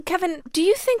Kevin, do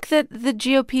you think that the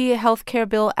GOP healthcare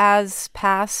bill as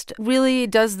passed really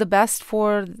does the best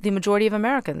for the majority of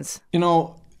Americans?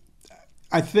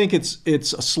 I think it's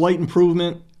a slight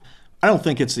improvement. I don't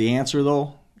think it's the answer,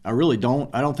 though. I really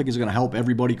don't. I don't think it's going to help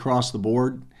everybody across the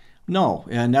board. No,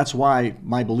 and that's why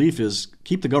my belief is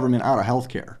keep the government out of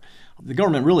healthcare. The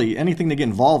government really, anything they get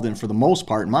involved in, for the most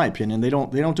part, in my opinion, they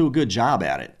don't do a good job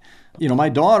at it. My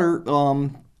daughter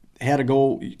had to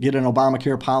go get an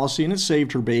Obamacare policy, and it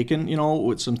saved her bacon,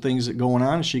 with some things that going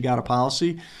on. She got a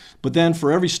policy. But then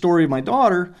for every story of my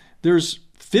daughter, there's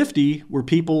 50 where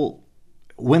people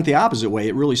went the opposite way.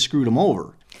 It really screwed them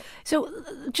over. So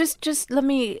just let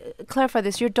me clarify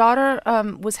this. Your daughter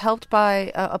was helped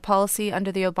by a policy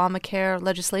under the Obamacare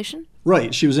legislation?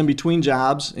 Right. She was in between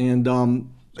jobs, and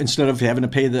instead of having to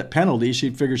pay that penalty, she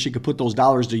figured she could put those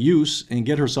dollars to use and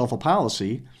get herself a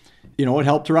policy. It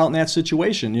helped her out in that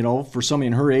situation. For somebody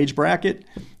in her age bracket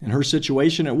and her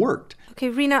situation, it worked. Okay,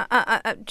 Rena,